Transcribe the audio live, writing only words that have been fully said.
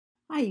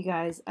You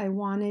guys. I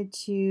wanted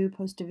to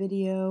post a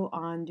video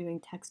on doing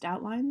text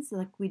outlines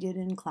like we did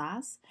in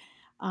class.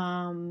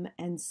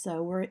 And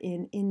so we're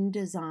in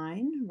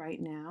InDesign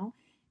right now,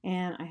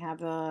 and I have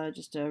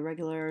just a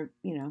regular,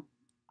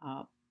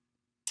 uh,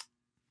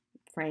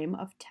 frame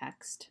of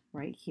text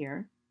right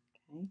here.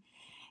 Okay.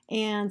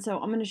 And so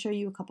I'm going to show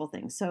you a couple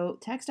things. So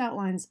text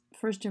outlines,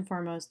 first and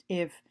foremost,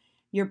 if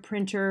your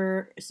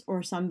printer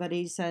or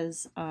somebody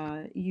says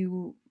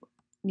you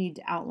need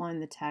to outline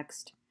the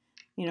text,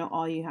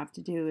 all you have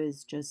to do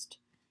is just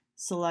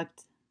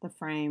select the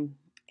frame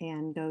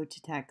and go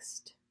to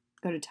text,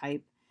 go to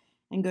type,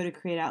 and go to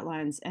create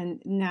outlines.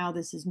 And now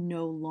this is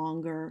no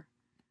longer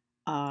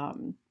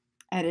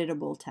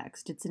editable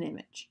text, it's an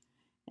image.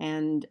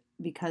 And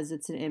because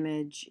it's an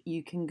image,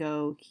 you can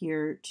go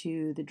here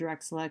to the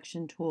direct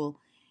selection tool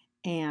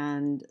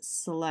and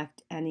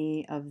select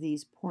any of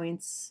these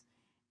points,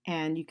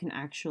 and you can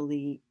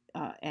actually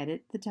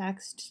edit the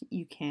text.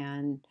 You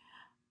can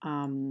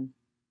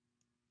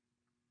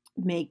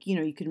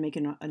you could make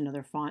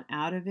another font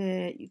out of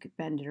it. You could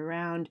bend it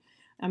around.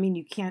 I mean,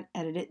 you can't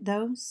edit it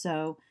though,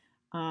 so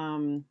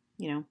it's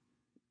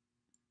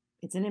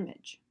an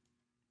image.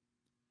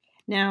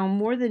 Now,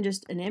 more than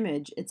just an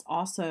image, it's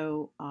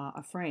also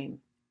a frame,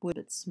 a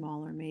bit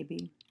smaller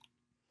maybe.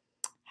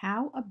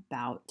 How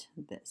about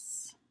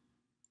this?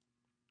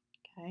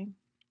 Okay,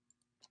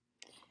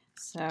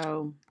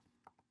 so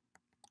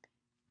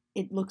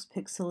it looks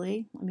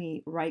pixely. Let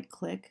me right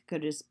click, go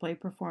to display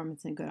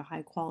performance, and go to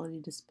high quality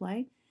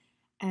display.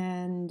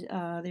 And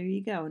there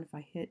you go. And if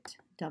I hit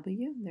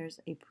W,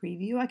 there's a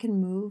preview. I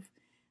can move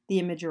the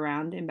image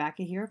around in back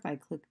of here if I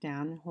click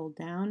down and hold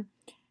down.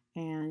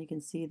 And you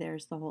can see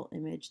there's the whole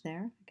image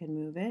there. I can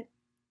move it.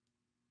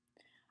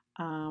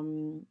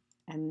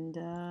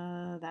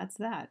 That's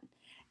that.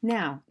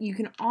 Now, you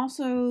can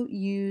also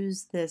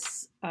use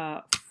this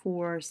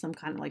for some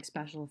kind of like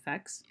special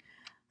effects.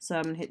 So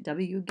I'm going to hit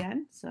W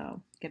again.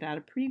 So get out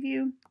of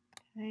preview.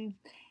 Okay.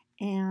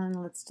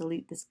 And let's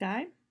delete this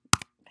guy.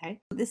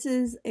 Okay. This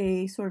is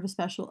a sort of a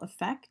special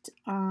effect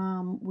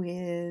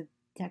with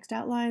text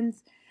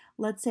outlines.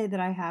 Let's say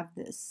that I have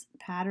this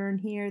pattern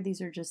here.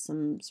 These are just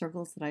some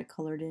circles that I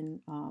colored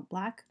in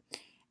black.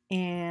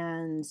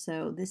 And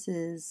so this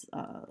is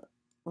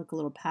like a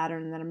little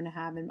pattern that I'm going to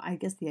have. And I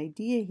guess the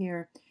idea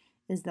here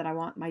is that I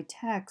want my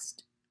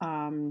text,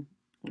 I'm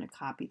going to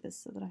copy this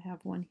so that I have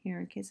one here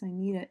in case I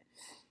need it.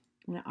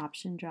 I'm going to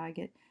option drag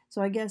it.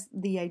 So I guess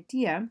the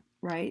idea,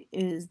 right,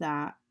 is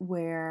that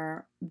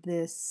where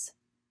this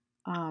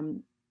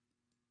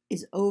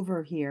is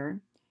over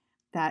here,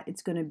 that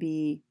it's going to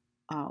be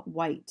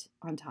white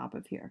on top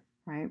of here,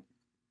 right?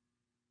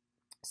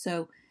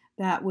 So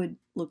that would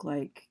look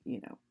like,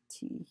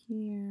 T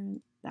here.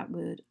 That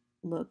would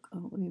look,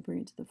 let me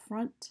bring it to the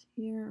front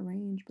here,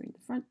 arrange, bring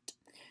the front.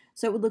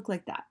 So it would look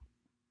like that.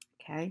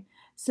 Okay,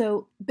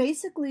 so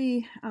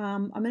basically,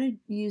 I'm going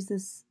to use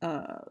this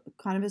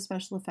kind of a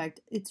special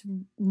effect. It's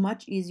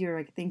much easier,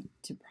 I think,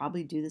 to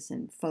probably do this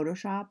in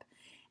Photoshop,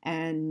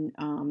 and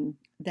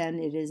then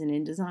it is in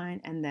InDesign,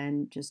 and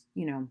then just,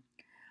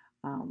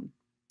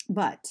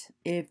 but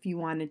if you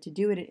wanted to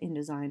do it in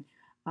InDesign,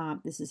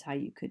 this is how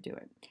you could do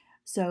it.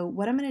 So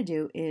what I'm going to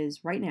do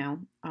is right now,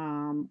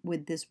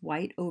 with this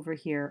white over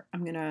here,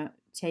 I'm going to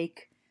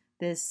take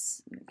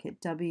this, hit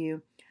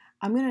W.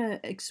 I'm going to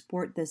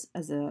export this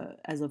as a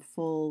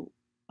full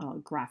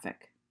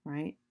graphic,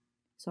 right?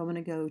 So I'm going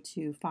to go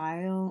to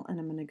File, and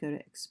I'm going to go to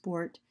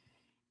Export,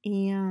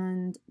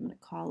 and I'm going to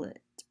call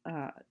it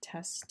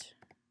Test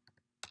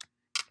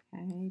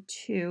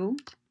 2.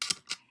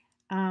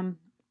 And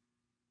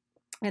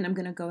I'm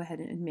going to go ahead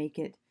and make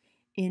it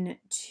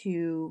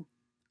into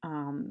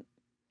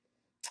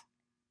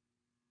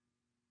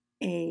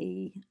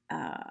a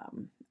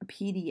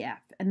PDF.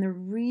 And the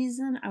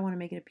reason I want to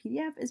make it a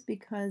PDF is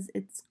because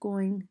it's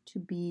going to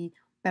be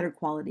better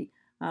quality.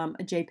 A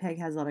JPEG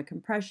has a lot of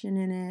compression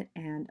in it,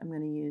 and I'm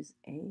going to use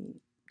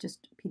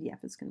just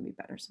PDF is going to be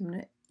better. So I'm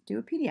going to do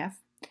a PDF,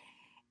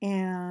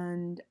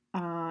 and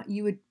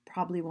you would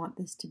probably want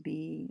this to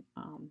be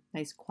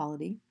nice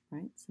quality,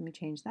 right? So let me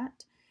change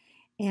that.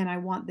 And I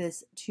want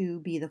this to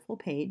be the full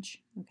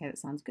page. Okay, that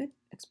sounds good.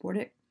 Export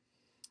it.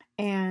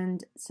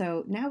 And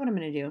so now what I'm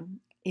going to do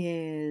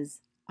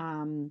is I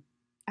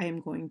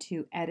am going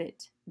to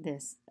edit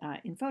this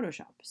in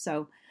Photoshop.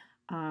 So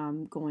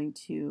I'm going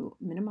to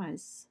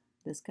minimize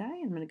this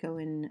guy. I'm going to go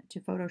into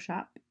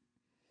Photoshop,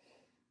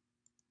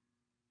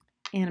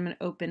 and I'm going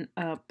to open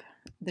up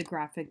the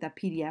graphic, that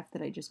PDF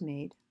that I just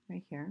made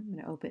right here. I'm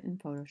going to open it in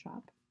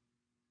Photoshop.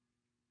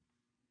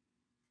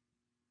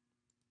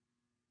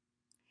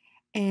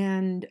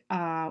 And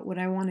what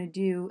I want to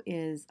do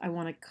is I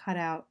want to cut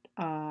out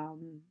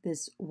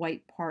this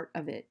white part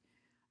of it,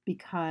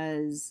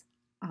 because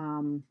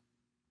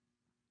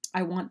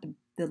I want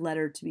the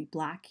letter to be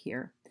black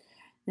here.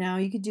 Now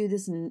you could do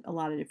this in a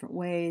lot of different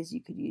ways. You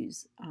could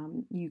use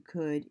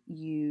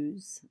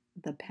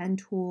the pen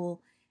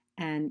tool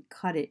and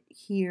cut it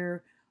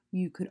here.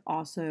 You could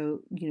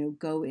also,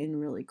 go in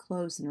really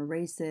close and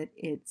erase it.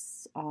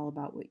 It's all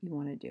about what you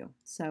want to do.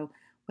 So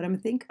what I'm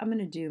going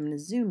to do, I'm going to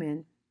zoom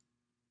in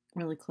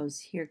really close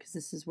here because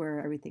this is where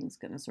everything's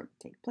going to sort of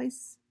take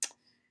place.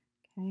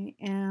 Okay,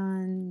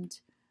 and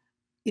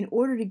in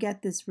order to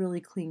get this really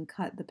clean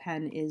cut, the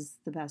pen is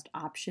the best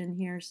option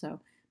here. So I'm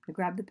going to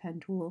grab the pen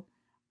tool.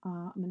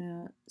 I'm going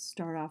to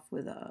start off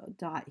with a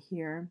dot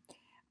here,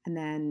 and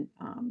then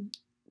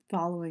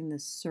following the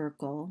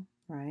circle,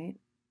 right?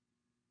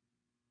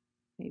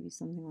 Maybe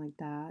something like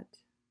that.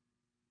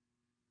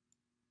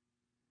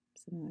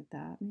 Something like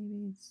that,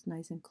 maybe. It's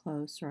nice and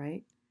close,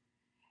 right?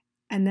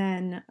 And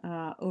then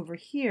over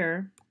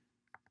here,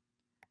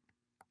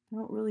 I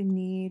don't really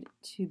need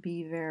to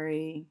be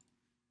very,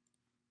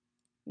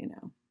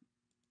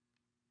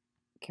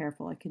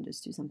 careful. I can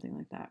just do something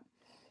like that.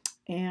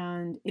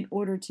 And in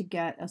order to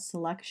get a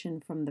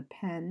selection from the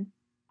pen,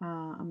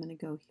 I'm going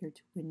to go here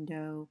to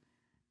Window,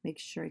 make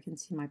sure I can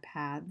see my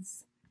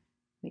paths,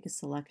 make a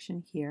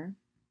selection here.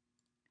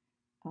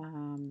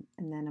 And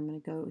then I'm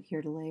going to go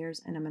here to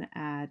Layers, and I'm going to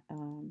add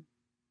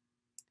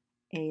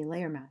a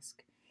layer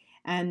mask.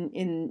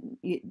 And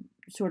it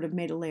sort of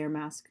made a layer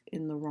mask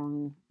in the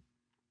wrong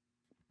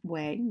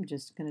way. I'm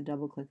just going to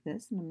double click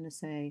this, and I'm going to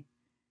say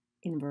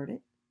invert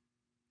it,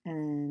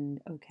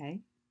 and okay.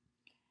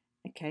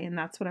 Okay, and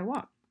that's what I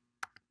want.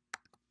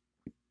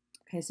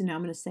 Okay, so now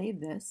I'm going to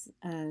save this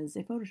as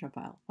a Photoshop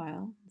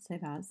file,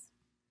 save as,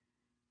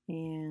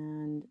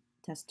 and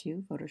test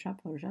 2, Photoshop.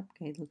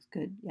 Okay, it looks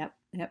good. Yep,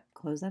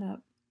 close that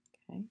up.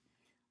 Okay,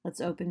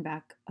 let's open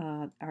back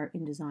our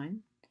InDesign.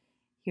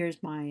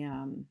 Here's my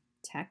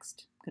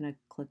text. I'm going to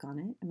click on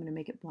it. I'm going to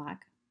make it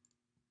black.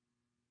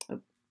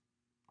 Oh,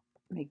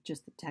 make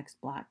just the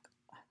text black.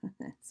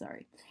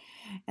 Sorry.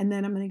 And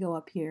then I'm going to go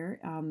up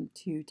here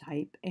to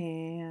type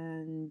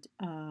and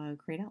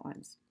create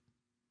outlines.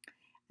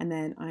 And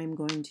then I'm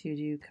going to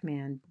do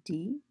Command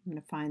D. I'm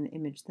going to find the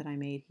image that I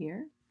made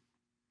here.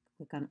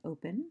 Click on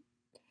Open.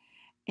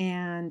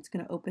 And it's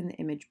going to open the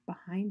image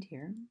behind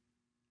here.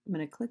 I'm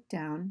going to click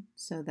down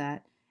so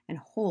that, and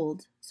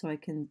hold so I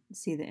can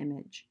see the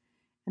image.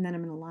 And then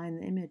I'm going to line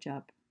the image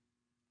up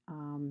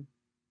on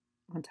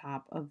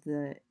top of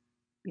the,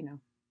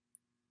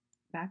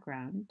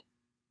 background.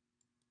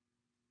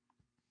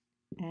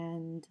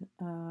 And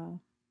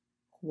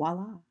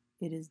voila,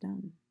 it is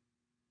done.